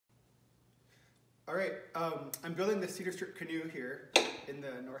All right, I'm building the Cedar strip canoe here in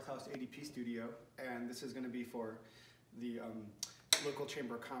the North House ADP studio, and this is going to be for the local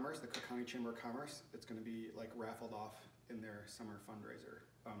Chamber of Commerce, the Cook County Chamber of Commerce. It's going to be like raffled off in their summer fundraiser.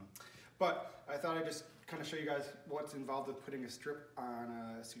 But I thought I'd just kind of show you guys what's involved with putting a strip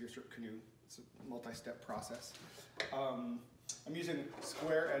on a Cedar strip canoe. It's a multi-step process. I'm using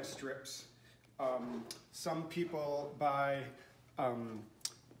square edge strips. Some people buy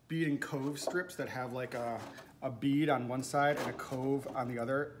bead and cove strips that have like a bead on one side and a cove on the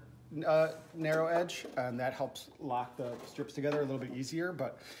other narrow edge, and that helps lock the strips together a little bit easier.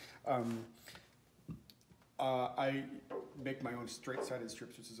 But I make my own straight-sided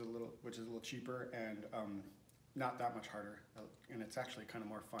strips, which is a little cheaper and not that much harder, and it's actually kind of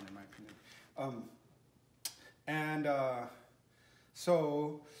more fun in my opinion.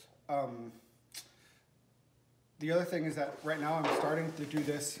 The other thing is that right now I'm starting to do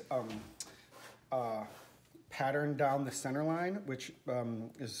this pattern down the center line, which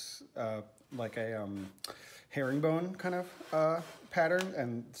is like a herringbone kind of pattern,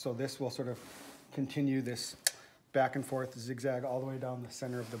 and so this will sort of continue this back and forth zigzag all the way down the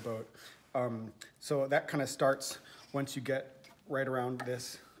center of the boat. So that kind of starts once you get right around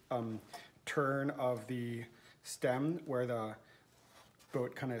this turn of the stem where the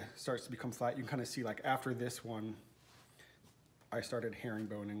boat kind of starts to become flat. You can kind of see, like, after this one I started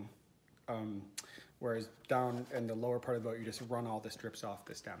herringboning, whereas down in the lower part of the boat you just run all the strips off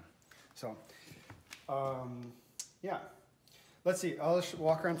the stem. So yeah, let's see, I'll just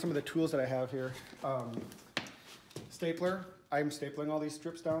walk around some of the tools that I have here. Stapler. I'm stapling all these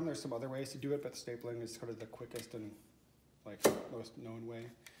strips down. There's some other ways to do it, but stapling is sort of the quickest and like most known way.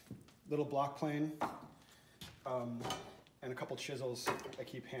 Little block plane, and a couple chisels I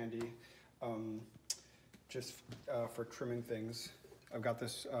keep handy, just for trimming things. I've got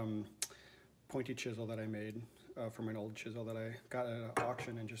this pointy chisel that I made from an old chisel that I got at an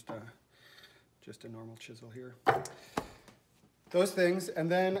auction, and just a normal chisel here. Those things,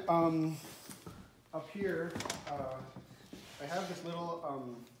 and then up here I have this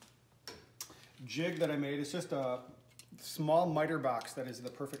little jig that I made. It's just a small miter box that is the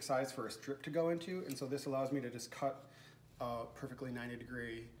perfect size for a strip to go into, and so this allows me to just cut a perfectly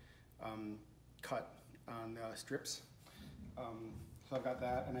 90-degree cut on the strips. So I've got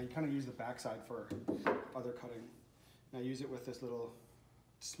that, and I kind of use the backside for other cutting. And I use it with this little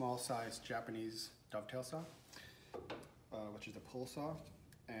small-size Japanese dovetail saw, which is a pull saw,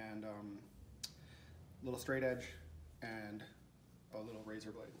 and little straight edge, and a little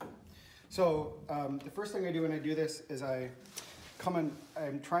razor blade. So the first thing I do when I do this is I'm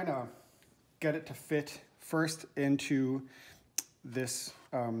trying to get it to fit first into this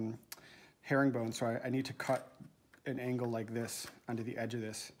herringbone. So I need to cut an angle like this onto the edge of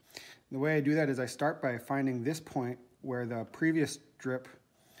this. And the way I do that is I start by finding this point where the previous strip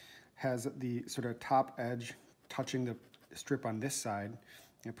has the sort of top edge touching the strip on this side.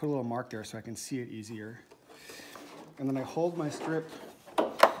 And I put a little mark there so I can see it easier. And then I hold my strip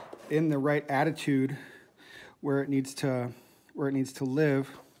in the right attitude where it needs to live,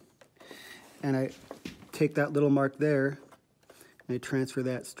 and I take that little mark there and I transfer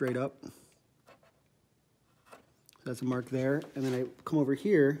that straight up. That's a mark there, and then I come over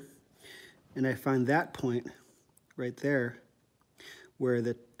here and I find that point right there where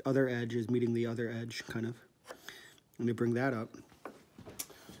the other edge is meeting the other edge, kind of. And I bring that up,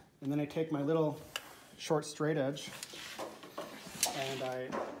 and then I take my little short straight edge and I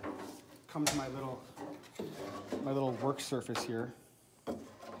come to my little work surface here,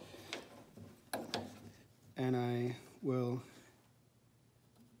 and I will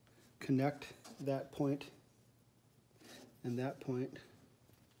connect that point and that point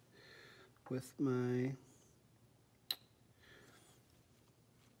with my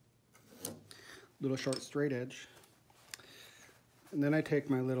little short straight edge, and then I take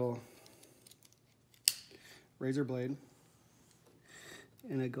my little razor blade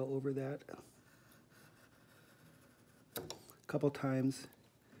and I go over that a couple times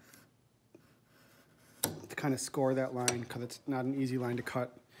to kind of score that line, because it's not an easy line to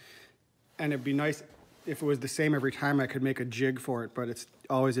cut. And it'd be nice if it was the same every time. I could make a jig for it, but it's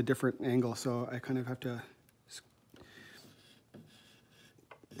always a different angle, so I kind of have to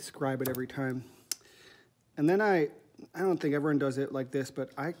scribe it every time. And then I don't think everyone does it like this,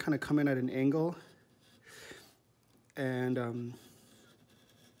 but I kind of come in at an angle and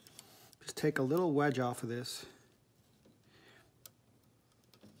just take a little wedge off of this,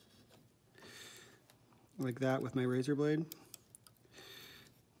 like that, with my razor blade.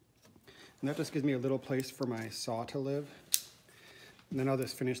 And that just gives me a little place for my saw to live. And then I'll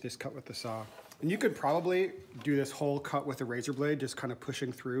just finish this cut with the saw. And you could probably do this whole cut with a razor blade, just kind of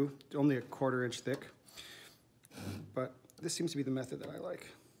pushing through. It's only a 1/4 inch thick. But this seems to be the method that I like.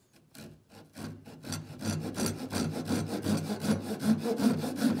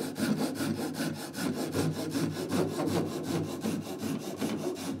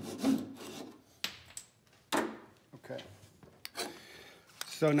 Okay.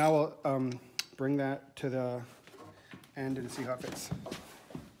 So now we'll bring that to the end and see how it fits.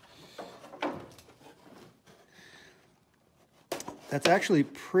 That's actually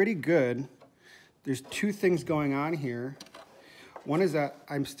pretty good. There's two things going on here. One is that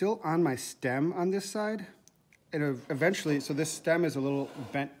I'm still on my stem on this side. And eventually, so this stem is a little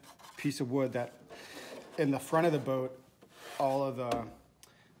bent piece of wood that in the front of the boat, all of the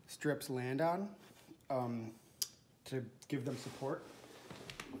strips land on to give them support.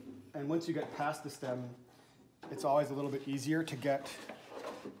 And once you get past the stem, it's always a little bit easier to get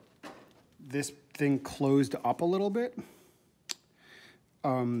this thing closed up a little bit.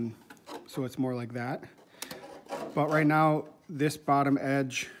 So it's more like that. But right now, this bottom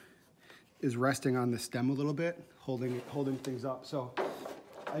edge is resting on the stem a little bit, holding things up. So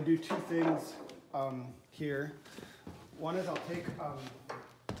I do two things here. One is I'll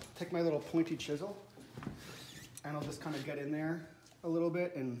take my little pointy chisel and I'll just kind of get in there a little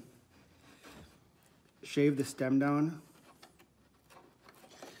bit and shave the stem down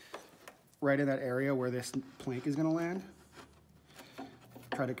right in that area where this plank is going to land.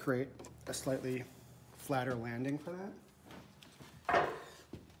 Try to create a slightly flatter landing for that.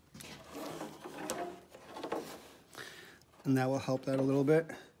 And that will help that a little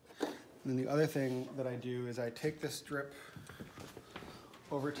bit. And then the other thing that I do is I take this strip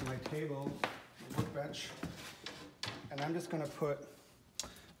over to my table, workbench, and I'm just gonna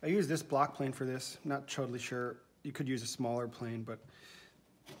I use this block plane for this. I'm not totally sure. You could use a smaller plane, but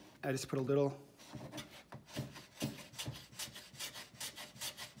I just put a little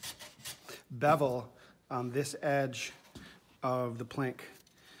bevel on this edge of the plank,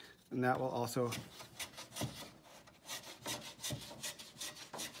 and that will also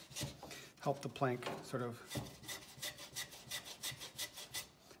help the plank sort of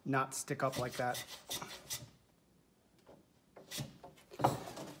not stick up like that.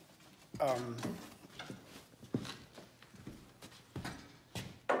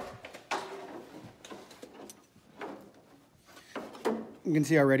 You can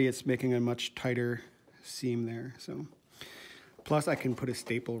see already it's making a much tighter seam there. So, plus I can put a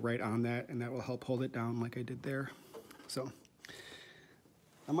staple right on that and that will help hold it down like I did there. So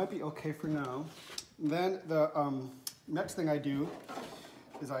that might be okay for now. Then the next thing I do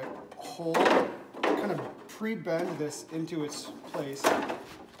is I kind of pre-bend this into its place.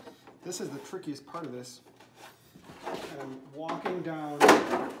 This is the trickiest part of this. And I'm walking down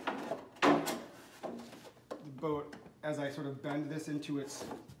the boat as I sort of bend this into its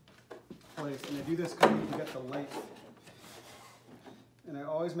place. And I do this kind of to get the length. And I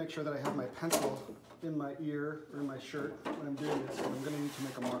always make sure that I have my pencil in my ear or in my shirt when I'm doing this, and I'm going to need to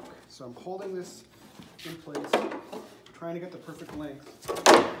make a mark. So I'm holding this in place, trying to get the perfect length.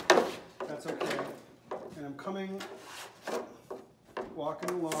 That's okay. And I'm walking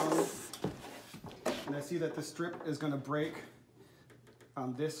along, and I see that the strip is going to break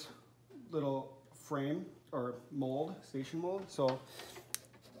on this little frame or mold, station mold. So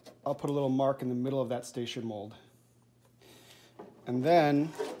I'll put a little mark in the middle of that station mold. And then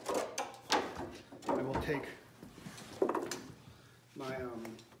I will take my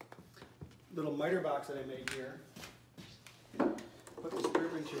little miter box that I made here, put the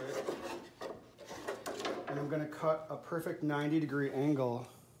strip into it, and I'm going to cut a perfect 90-degree angle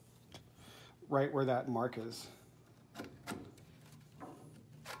right where that mark is.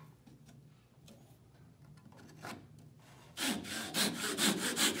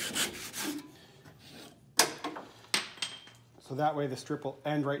 So that way the strip will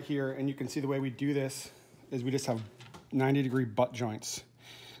end right here, and you can see the way we do this is we just have 90-degree butt joints,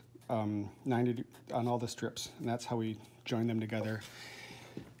 90 on all the strips, and that's how we join them together.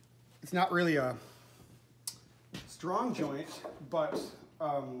 It's not really a strong joint, but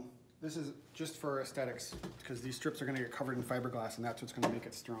this is just for aesthetics because these strips are going to get covered in fiberglass, and that's what's going to make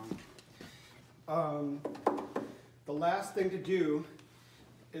it strong. The last thing to do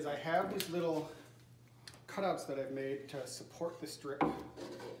is I have these little cutouts that I've made to support the strip,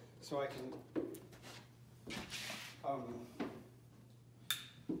 so I can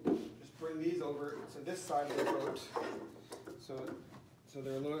just bring these over to this side of the boat, so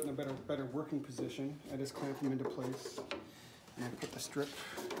they're a little in a better working position. I just clamp them into place, and I put the strip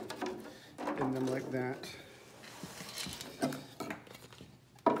in them like that.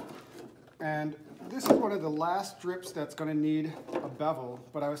 And this is one of the last strips that's going to need a bevel,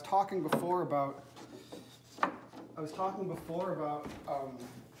 but I was talking before about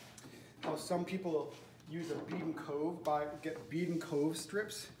how some people use a bead and cove, get bead and cove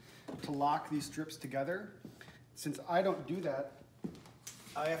strips to lock these strips together. Since I don't do that,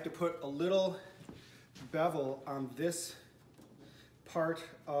 I have to put a little bevel on this part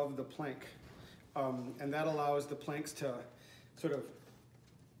of the plank, and that allows the planks to sort of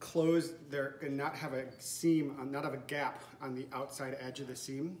close there and not have a seam, not have a gap on the outside edge of the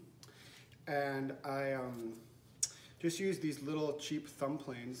seam. And I just use these little cheap thumb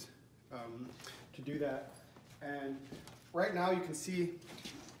planes to do that. And right now you can see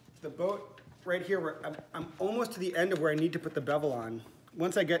the boat right here where I'm almost to the end of where I need to put the bevel on.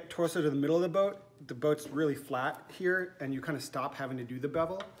 Once I get closer to the middle of the boat's really flat here and you kind of stop having to do the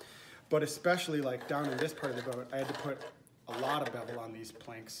bevel. But especially like down in this part of the boat, I had to put a lot of bevel on these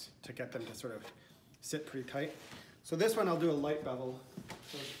planks to get them to sort of sit pretty tight. So this one I'll do a light bevel,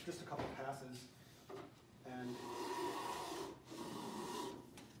 so just a couple passes. And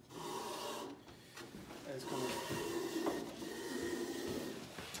I just kind of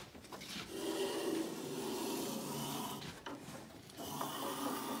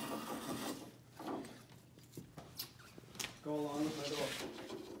go along with my little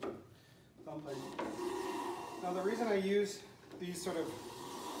thumb plane. Now the reason I use these sort of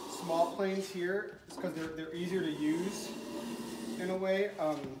small planes here is because they're easier to use in a way.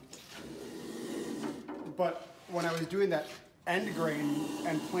 But when I was doing that end grain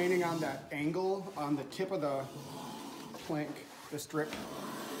and planing on that angle on the tip of the plank, the strip,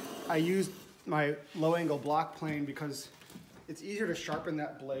 I used my low angle block plane because it's easier to sharpen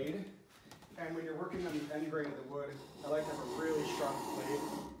that blade. And when you're working on the end grain of the wood, I like to have a really sharp blade.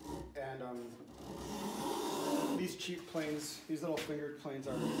 And these cheap planes, these little fingered planes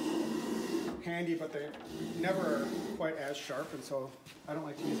are handy, but they never are quite as sharp, and so I don't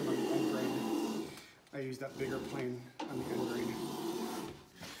like to use them on the end grain. I use that bigger plane on the end grain.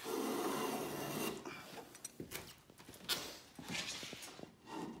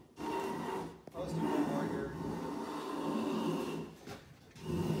 Let's do one more here.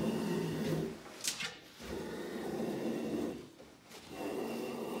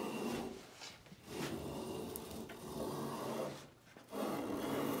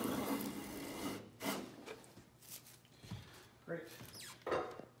 Great.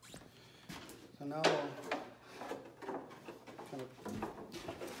 So now I'll kind of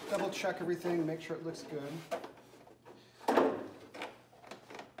double check everything, make sure it looks good.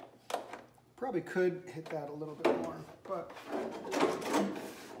 Probably could hit that a little bit more, but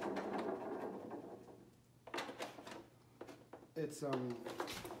it's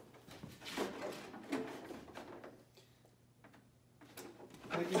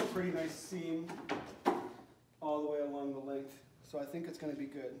making a pretty nice seam all the way along the length, so I think it's going to be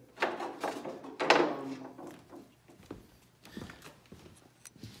good.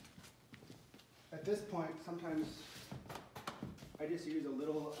 At this point, sometimes I just use a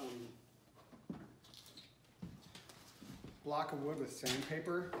little block of wood with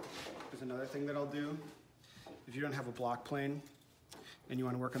sandpaper. Is another thing that I'll do. If you don't have a block plane and you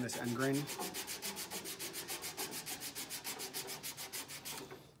want to work on this end grain,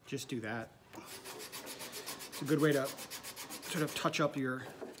 just do that. It's a good way to sort of touch up your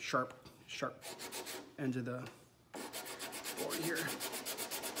sharp ends of the board here.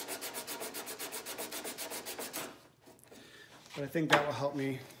 But I think that will help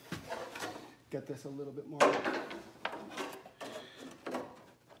me get this a little bit more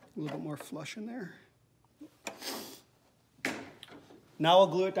flush in there. Now I'll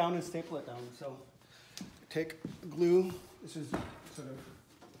glue it down and staple it down. So take glue. This is sort of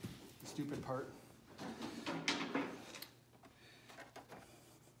the stupid part.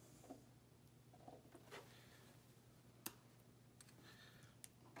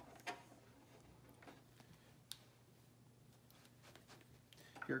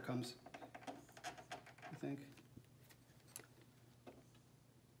 Here it comes, I think.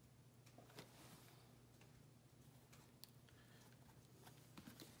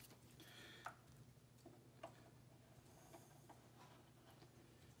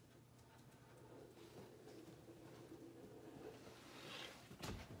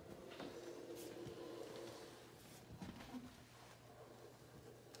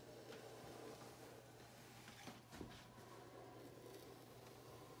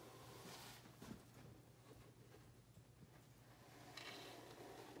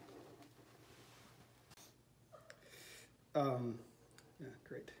 Yeah,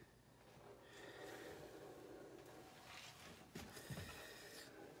 great.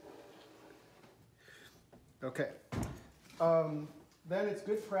 Okay. Then it's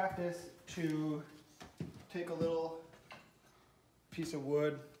good practice to take a little piece of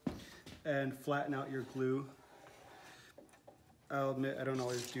wood and flatten out your glue. I'll admit I don't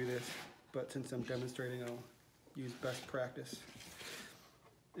always do this, but since I'm demonstrating, I'll use best practice.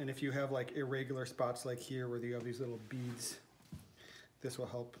 And if you have like irregular spots like here where you have these little beads, this will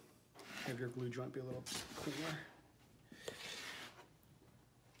help have your glue joint be a little cleaner.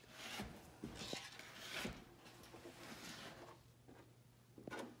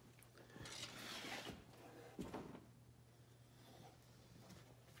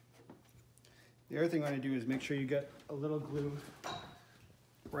 The other thing I want to do is make sure you get a little glue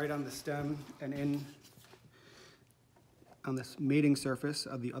right on the stem and in on this mating surface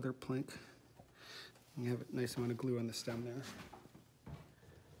of the other plank. You have a nice amount of glue on the stem there.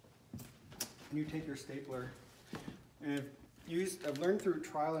 And you take your stapler, and I've learned through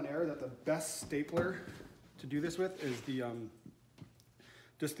trial and error that the best stapler to do this with is the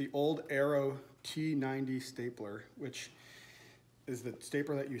just the old Arrow T90 stapler, which is the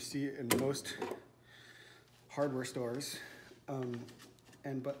stapler that you see in most hardware stores.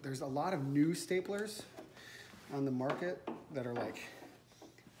 But there's a lot of new staplers on the market that are like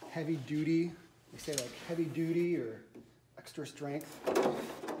heavy duty. They say like heavy duty or extra strength.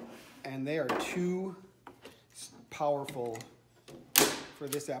 And they are too powerful for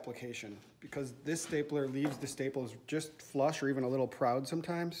this application because this stapler leaves the staples just flush or even a little proud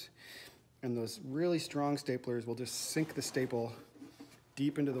sometimes. And those really strong staplers will just sink the staple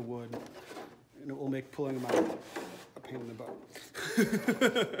deep into the wood, and it will make pulling them out a pain in the butt.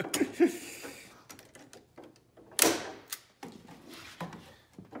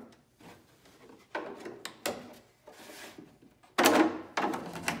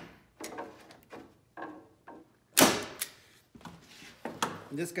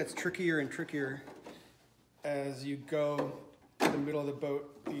 And this gets trickier and trickier as you go to the middle of the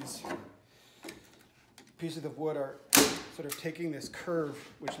boat. These pieces of wood are sort of taking this curve,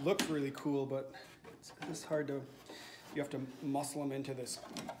 which looks really cool, but it's hard to, you have to muscle them into this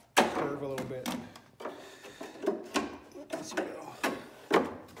curve a little bit. As you go.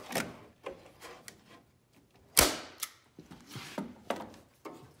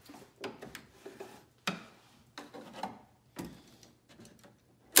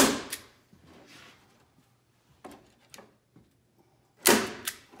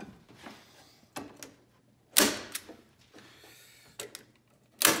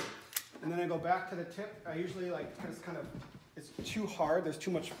 And then I go back to the tip. I usually like it's too hard. There's too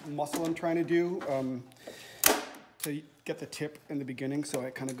much muscle I'm trying to do to get the tip in the beginning. So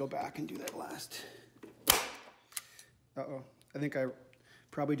I kind of go back and do that last. Uh-oh. I think I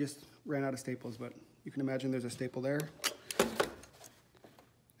probably just ran out of staples, but you can imagine there's a staple there.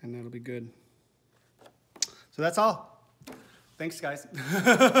 And that'll be good. So that's all. Thanks, guys.